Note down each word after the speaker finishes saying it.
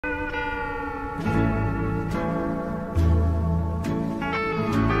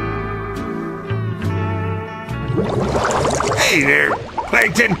Hey there,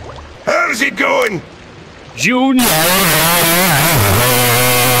 Plankton. How's it going? Junior.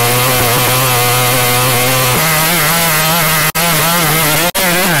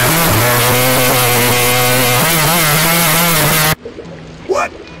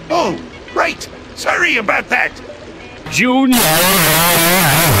 What? Oh, right. Sorry about that. Junior.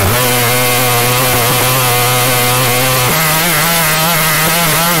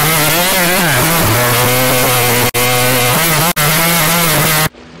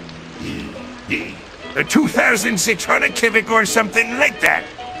 A 2,600 cubic or something like that.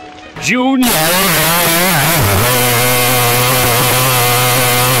 Junior.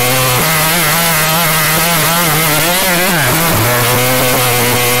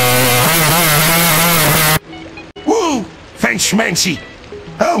 Woo! Thanks, Schmancy.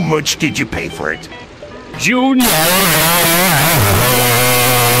 How much did you pay for it? Junior.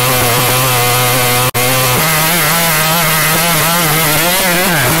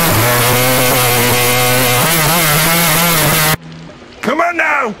 Come on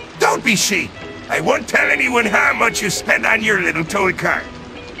now! Don't be shy. I won't tell anyone how much you spent on your little toy car.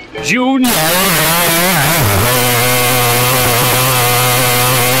 Junior.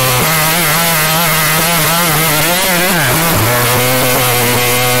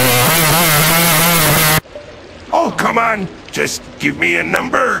 Oh, come on. Just give me a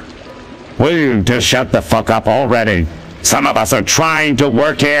number. Will you just shut the fuck up already? Some of us are trying to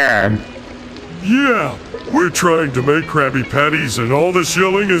work here. Yeah, we're trying to make Krabby Patties and all this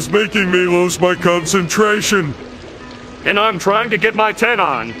yelling is making me lose my concentration. And I'm trying to get my 10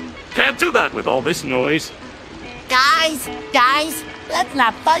 on. Can't do that with all this noise. Guys, let's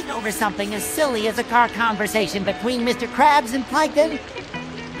not fight over something as silly as a car conversation between Mr. Krabs and Plankton.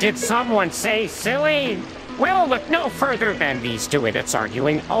 Did someone say silly? We'll look no further than these two idiots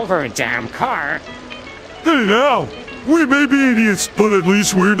arguing over a damn car. Hey now, we may be idiots, but at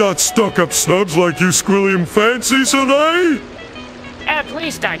least we're not stuck-up snubs like you Squilliam fancies, and At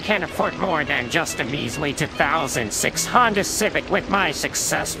least I can afford more than just a measly 2006 Honda Civic with my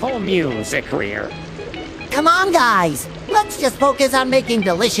successful music career. Come on, guys. Let's just focus on making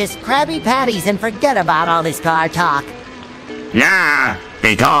delicious Krabby Patties and forget about all this car talk. Yeah,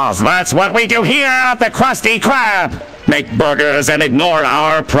 because that's what we do here at the Krusty Krab. Make burgers and ignore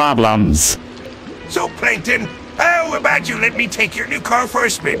our problems. So, Plankton, how about you let me take your new car for a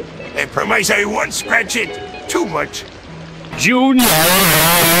spin? I promise I won't scratch it too much. Junior.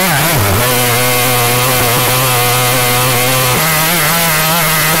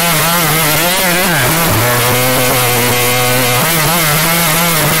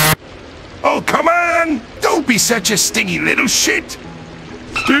 Oh, come on! Don't be such a stingy little shit!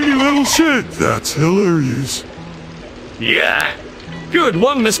 stingy little shit, that's hilarious. Yeah. Good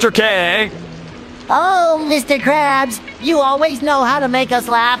one, Mr. K. Oh, Mr. Krabs, you always know how to make us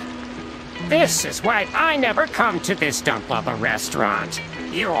laugh. This is why I never come to this dump of a restaurant.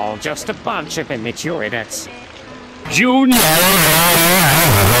 You're all just a bunch of immature idiots. Junior.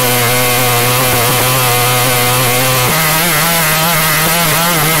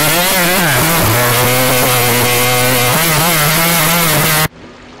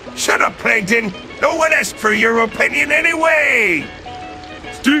 Shut up, Plankton! No one asked for your opinion anyway!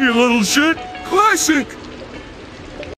 Stingy little shit, classic!